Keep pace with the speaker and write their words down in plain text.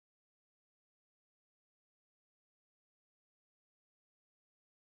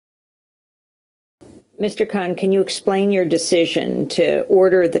Mr. Kan, can you explain your decision to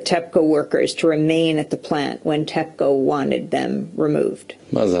order the TEPCO workers to remain at the plant when TEPCO wanted them removed?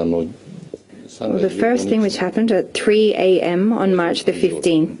 Well, the first thing which happened at 3 a.m. on March the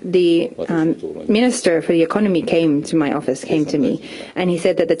 15th, the Minister for the Economy came to my office, came to me, and he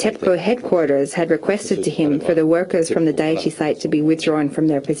said that the TEPCO headquarters had requested to him for the workers from the Daiichi site to be withdrawn from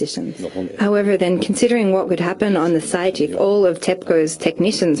their positions. However, then considering what would happen on the site if all of TEPCO's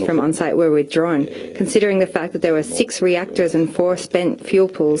technicians from on-site were withdrawn, considering the fact that there were 6 reactors and 4 spent fuel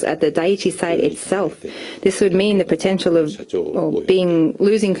pools at the Daiichi site itself, this would mean the potential of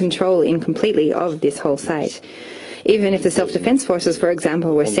losing control completely of this whole site. Even if the self-defense forces, for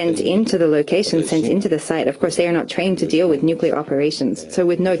example, were sent into the location, sent into the site, of course they are not trained to deal with nuclear operations. So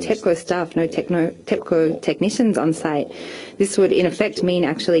with no TEPCO staff, no TEPCO technicians on site, this would in effect mean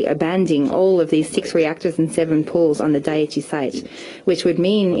actually abandoning all of these 6 reactors and 7 pools on the Daiichi site, which would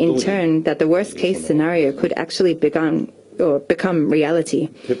mean in turn that the worst case scenario could actually become reality.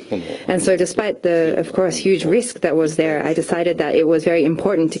 And so despite the, of course, huge risk that was there, I decided that it was very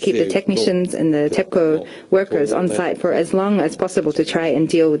important to keep the technicians and the TEPCO workers on site for as long as possible to try and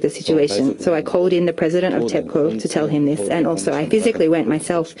deal with the situation. So I called in the president of TEPCO to tell him this, and also I physically went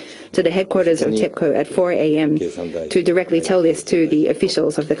myself to the headquarters of TEPCO at 4 a.m. to directly tell this to the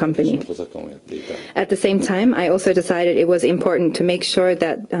officials of the company. At the same time, I also decided it was important to make sure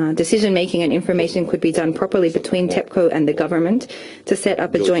that decision-making and information could be done properly between TEPCO and the government to set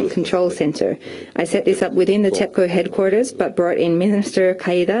up a joint control center. I set this up within the TEPCO headquarters, but brought in Minister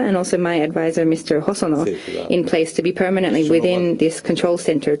Kaida and also my advisor, Mr. Hosono, in place to be permanently within this control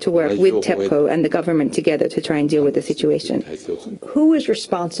center to work with TEPCO and the government together to try and deal with the situation. Who is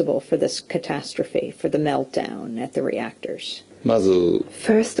responsible for this catastrophe, for the meltdown at the reactors?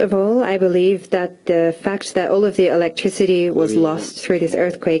 First of all, I believe that the fact that all of the electricity was lost through this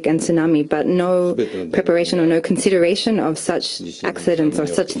earthquake and tsunami, but no preparation or no consideration of such accidents or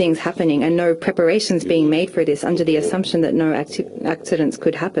such things happening, and no preparations being made for this under the assumption that no accidents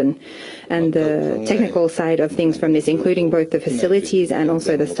could happen. And the technical side of things from this, including both the facilities and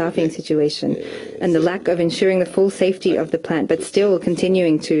also the staffing situation, and the lack of ensuring the full safety of the plant, but still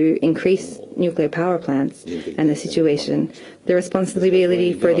continuing to increase nuclear power plants and the situation. The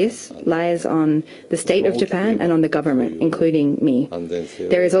responsibility for this lies on the state of Japan and on the government, including me.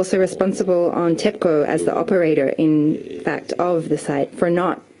 There is also responsible on TEPCO as the operator, in fact, of the site for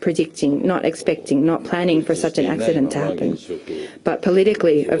not predicting, not expecting, not planning for such an accident to happen. But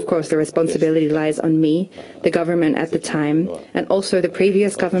politically, of course, the responsibility lies on me, the government at the time, and also the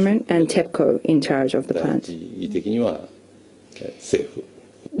previous government and TEPCO in charge of the plant.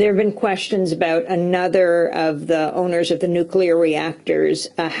 There have been questions about another of the owners of the nuclear reactors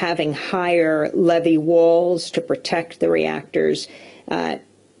having higher levee walls to protect the reactors.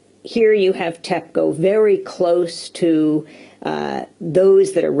 Here you have TEPCO very close to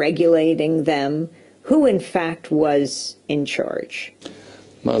those that are regulating them. Who, in fact, was in charge?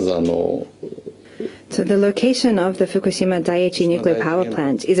 So the location of the Fukushima Daiichi nuclear power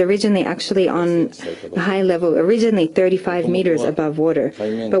plant is originally actually on a high level, originally 35 meters above water.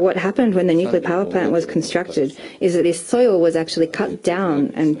 But what happened when the nuclear power plant was constructed is that this soil was actually cut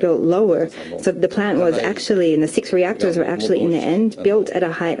down and built lower. So the plant was actually, and the 6 reactors were actually in the end built at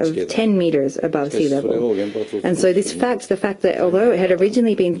a height of 10 meters above sea level. And so this fact, the fact that although it had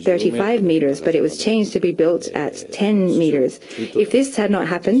originally been 35 meters, but it was changed to be built at 10 meters, if this had not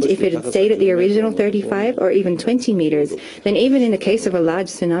happened, if it had stayed at the original 35 or even 20 meters, then even in the case of a large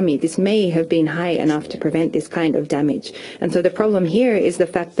tsunami, this may have been high enough to prevent this kind of damage. And so the problem here is the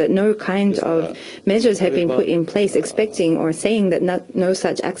fact that no kind of measures have been put in place expecting or saying that no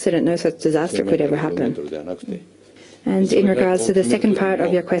such accident, no such disaster could ever happen. And in regards to the second part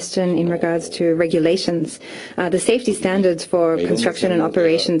of your question, in regards to regulations, the safety standards for construction and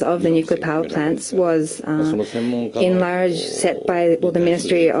operations of the nuclear power plants was in large set by the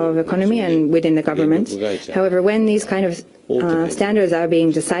Ministry of Economy and within the government. However, when these kind of standards are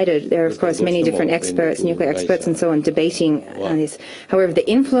being decided, there are of course many different experts, nuclear experts and so on, debating on this. However, the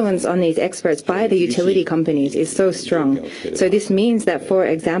influence on these experts by the utility companies is so strong. So this means that, for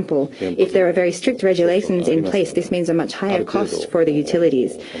example, if there are very strict regulations in place, this means a much higher cost for the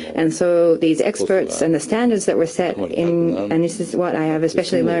utilities. And so these experts and the standards that were set in, and this is what I have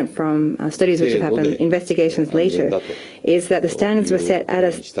especially learned from studies which have happened, investigations later, is that the standards were set at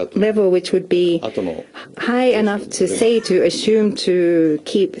a level which would be high enough to say, to assume to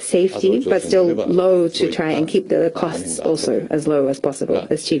keep safety, but still low to try and keep the costs also as low as possible,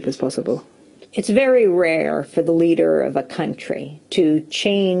 as cheap as possible. It's very rare for the leader of a country to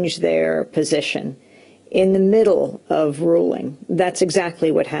change their position in the middle of ruling. That's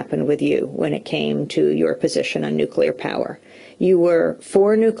exactly what happened with you when it came to your position on nuclear power. You were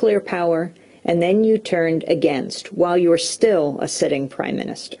for nuclear power, and then you turned against while you were still a sitting prime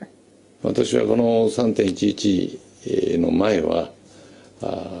minister. 私はこの 3.11 の前は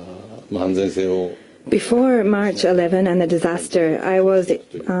安全性を Before March 11 and the disaster, I was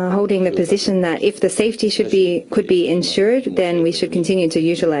holding the position that if the safety could be ensured, then we should continue to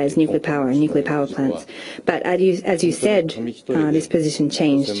utilize nuclear power and nuclear power plants. But as you said, this position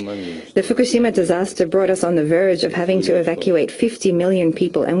changed. The Fukushima disaster brought us on the verge of having to evacuate 50 million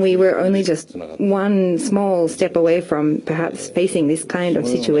people, and we were only just one small step away from perhaps facing this kind of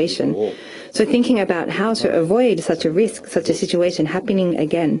situation. So thinking about how to avoid such a risk, such a situation happening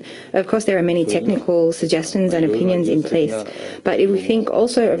again, of course there are many technical suggestions and opinions in place, but if we think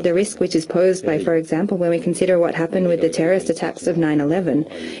also of the risk which is posed by, for example, when we consider what happened with the terrorist attacks of 9/11,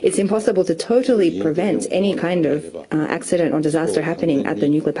 it's impossible to totally prevent any kind of accident or disaster happening at the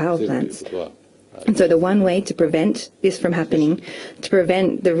nuclear power plants. And so the one way to prevent this from happening,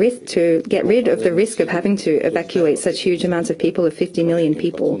 to get rid of the risk of having to evacuate such huge amounts of people, of 50 million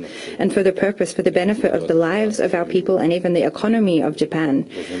people, and for the benefit of the lives of our people and even the economy of Japan,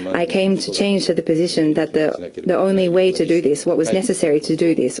 I came to change to the position that the only way to do this, what was necessary to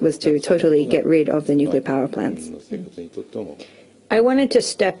do this, was to totally get rid of the nuclear power plants. I wanted to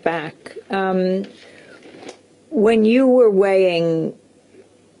step back. When you were weighing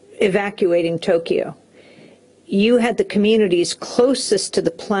evacuating Tokyo, you had the communities closest to the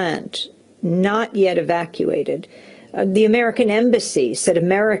plant not yet evacuated. The American embassy said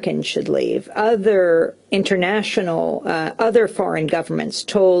Americans should leave. Other other foreign governments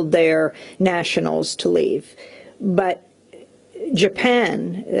told their nationals to leave. But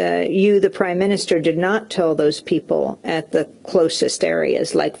Japan, you, the prime minister, did not tell those people at the closest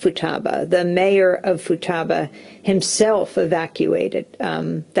areas like Futaba. The mayor of Futaba himself evacuated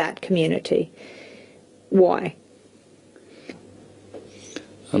that community. Why?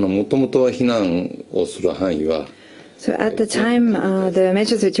 もともとは避難をする範囲は So at the time, the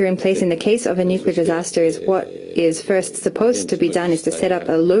measures which are in place in the case of a nuclear disaster is what is first supposed to be done is to set up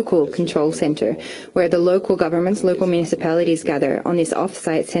a local control center where the local governments, local municipalities gather on this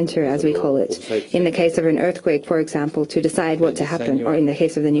off-site center, as we call it, in the case of an earthquake, for example, to decide what to happen, or in the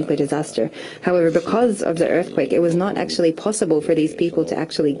case of the nuclear disaster. However, because of the earthquake, it was not actually possible for these people to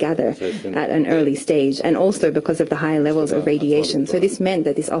actually gather at an early stage, and also because of the high levels of radiation. So this meant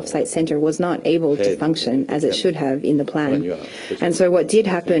that this off-site center was not able to function as it should have in the plan. And so what did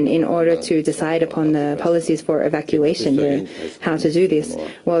happen in order to decide upon the policies for evacuation, how to do this,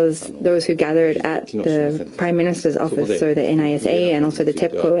 was those who gathered at the Prime Minister's office, so the NISA and also the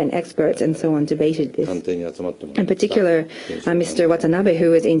TEPCO and experts and so on debated this. In particular, Mr. Watanabe,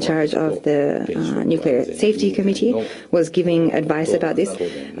 who was in charge of the Nuclear Safety Committee, was giving advice about this.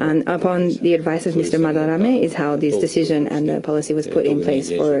 And upon the advice of Mr. Madarame is how this decision and the policy was put in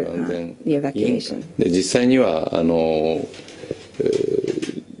place for the evacuation.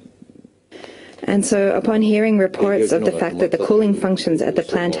 And so upon hearing reports of the fact that the cooling functions at the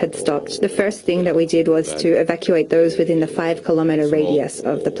plant had stopped, the first thing that we did was to evacuate those within the 5-kilometer radius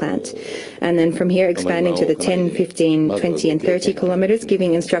of the plant. And then from here expanding to the 10, 15, 20, and 30 kilometers,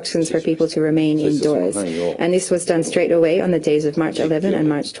 giving instructions for people to remain indoors. And this was done straight away on the days of March 11 and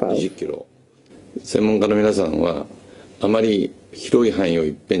March 12. 専門家の皆さんはあまり広い範囲を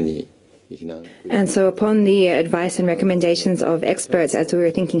いっぺんに And so upon the advice and recommendations of experts as we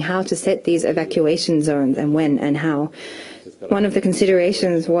were thinking how to set these evacuation zones and when and how, one of the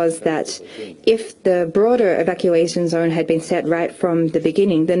considerations was that if the broader evacuation zone had been set right from the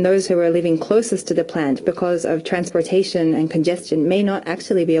beginning, then those who were living closest to the plant because of transportation and congestion may not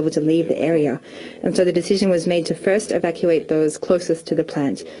actually be able to leave the area. And so the decision was made to first evacuate those closest to the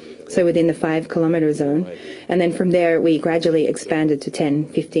plant, so within the 5-kilometer zone. And then from there, we gradually expanded to 10,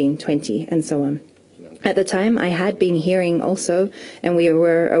 15, 20, and so on. At the time, I had been hearing also, and we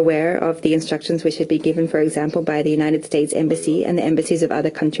were aware of the instructions which had been given, for example, by the United States Embassy and the embassies of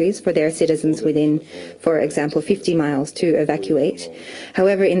other countries for their citizens within, for example, 50 miles to evacuate.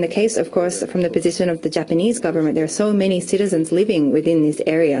 However, in the case, of course, from the position of the Japanese government, there are so many citizens living within this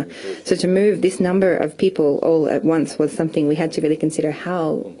area. So to move this number of people all at once was something we had to really consider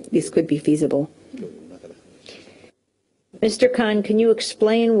how this could be feasible. Mr. Kan, can you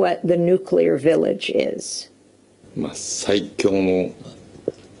explain what the nuclear village is? 最強の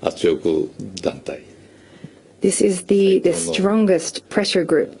圧力団体 This is the strongest pressure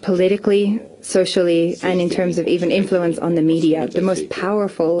group, politically, socially, and in terms of even influence on the media, the most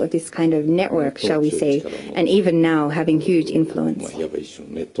powerful of this kind of network, shall we say, and even now having huge influence.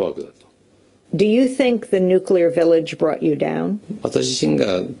 Do you think the nuclear village brought you down? 私自身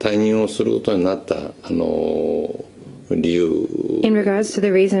が退任をすることになった理由 In regards to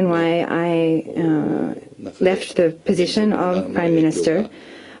the reason why I left the position of Prime Minister,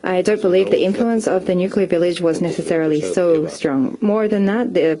 I don't believe the influence of the nuclear village was necessarily so strong. More than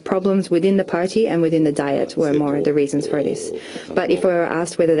that, the problems within the party and within the Diet were more the reasons for this. But if we were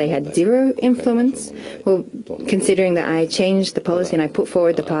asked whether they had zero influence, well, considering that I changed the policy and I put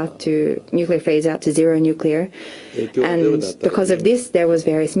forward the path to nuclear phase out to zero nuclear, and because of this, there was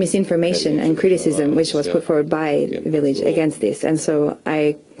various misinformation and criticism which was put forward by the village against this. And so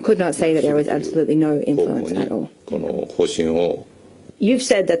I could not say that there was absolutely no influence at all. You've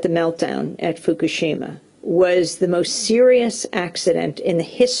said that the meltdown at Fukushima was the most serious accident in the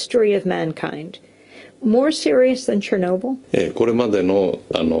history of mankind. More serious than Chernobyl?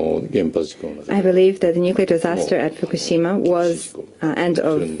 I believe that the nuclear disaster at Fukushima was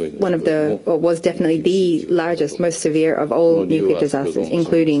was definitely the largest, most severe of all nuclear disasters,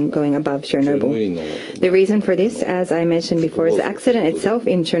 including going above Chernobyl. The reason for this, as I mentioned before, is the accident itself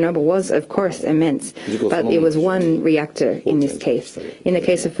in Chernobyl was, of course, immense, but it was one reactor in this case. In the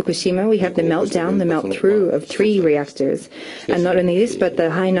case of Fukushima, we have the meltdown, the melt-through of 3 reactors, and not only this, but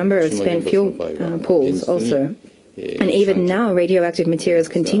the high number of spent fuel pools also. And even now, radioactive materials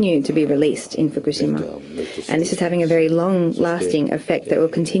continue to be released in Fukushima. And this is having a very long-lasting effect that will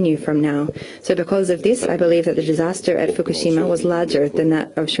continue from now. So because of this, I believe that the disaster at Fukushima was larger than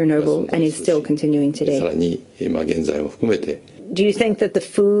that of Chernobyl and is still continuing today. Do you think that the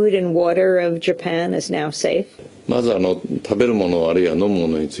food and water of Japan is now safe?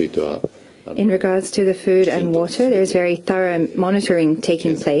 In regards to the food and water, there's very thorough monitoring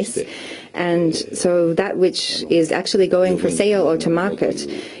taking place. And so that which is actually going for sale or to market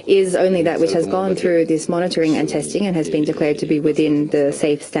is only that which has gone through this monitoring and testing and has been declared to be within the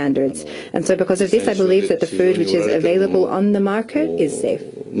safe standards. And so because of this, I believe that the food which is available on the market is safe.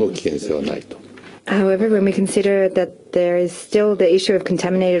 However, when we consider that there is still the issue of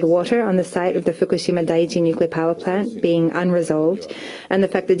contaminated water on the site of the Fukushima Daiichi nuclear power plant being unresolved, and the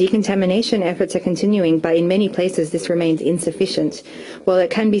fact that decontamination efforts are continuing, but in many places this remains insufficient, while it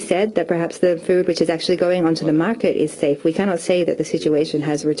can be said that perhaps the food which is actually going onto the market is safe, we cannot say that the situation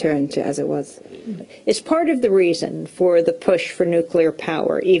has returned to as it was. Is part of the reason for the push for nuclear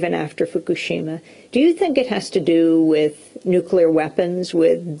power, even after Fukushima, do you think it has to do with nuclear weapons,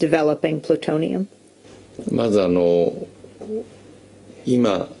 with developing plutonium? まず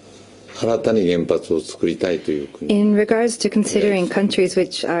今 In regards to considering countries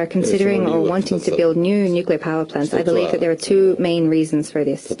which are considering or wanting to build new nuclear power plants, I believe that there are 2 main reasons for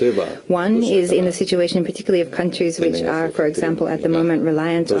this. One is in the situation particularly of countries which are, for example, at the moment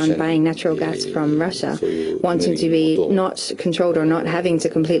reliant on buying natural gas from Russia, wanting to be not controlled or not having to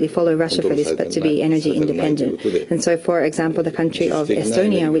completely follow Russia for this, but to be energy independent. And so, for example, the country of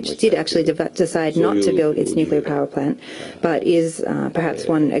Estonia, which did actually decide not to build its nuclear power plant, but is perhaps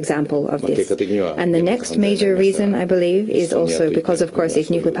one example of this. And the next major reason, I believe, is also because, of course, if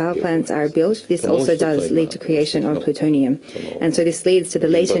nuclear power plants are built, this also does lead to creation of plutonium. And so this leads to the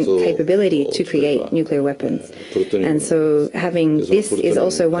latent capability to create nuclear weapons. And so having this is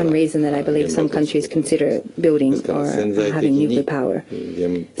also one reason that I believe some countries consider building or having nuclear power.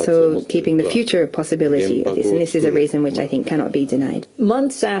 So keeping the future possibility of this. And this is a reason which I think cannot be denied.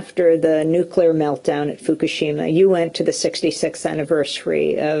 Months after the nuclear meltdown at Fukushima, you went to the 66th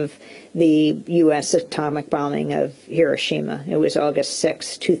anniversary of the U.S. atomic bombing of Hiroshima. It was August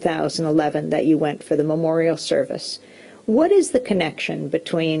 6, 2011, that you went for the memorial service. What is the connection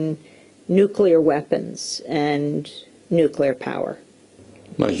between nuclear weapons and nuclear power?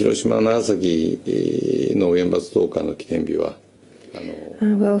 広島、長崎の原発投下の記念日は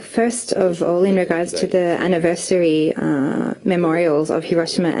Well, first of all, in regards to the anniversary memorials of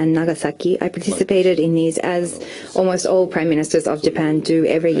Hiroshima and Nagasaki, I participated in these as almost all prime ministers of Japan do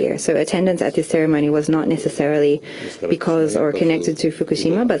every year. So attendance at this ceremony was not necessarily because or connected to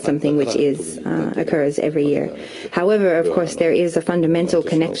Fukushima, but something which occurs every year. However, of course, there is a fundamental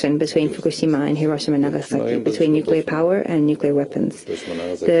connection between Fukushima and Hiroshima and Nagasaki, between nuclear power and nuclear weapons.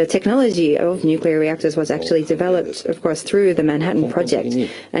 The technology of nuclear reactors was actually developed, of course, through the Manhattan Project,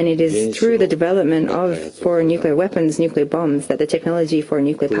 and it is through the development for nuclear weapons, nuclear bombs, that the technology for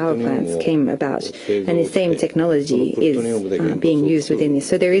nuclear power plants came about, and the same technology is being used within this.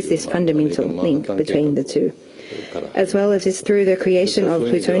 So there is this fundamental link between the 2. as well as is through the creation of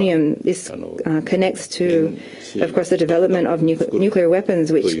plutonium. This connects to, of course, the development of nuclear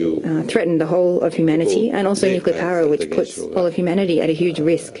weapons, which threaten the whole of humanity, and also nuclear power, which puts all of humanity at a huge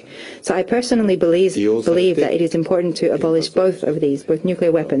risk. So I personally believe that it is important to abolish both of these, both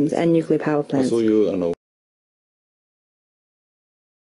nuclear weapons and nuclear power plants.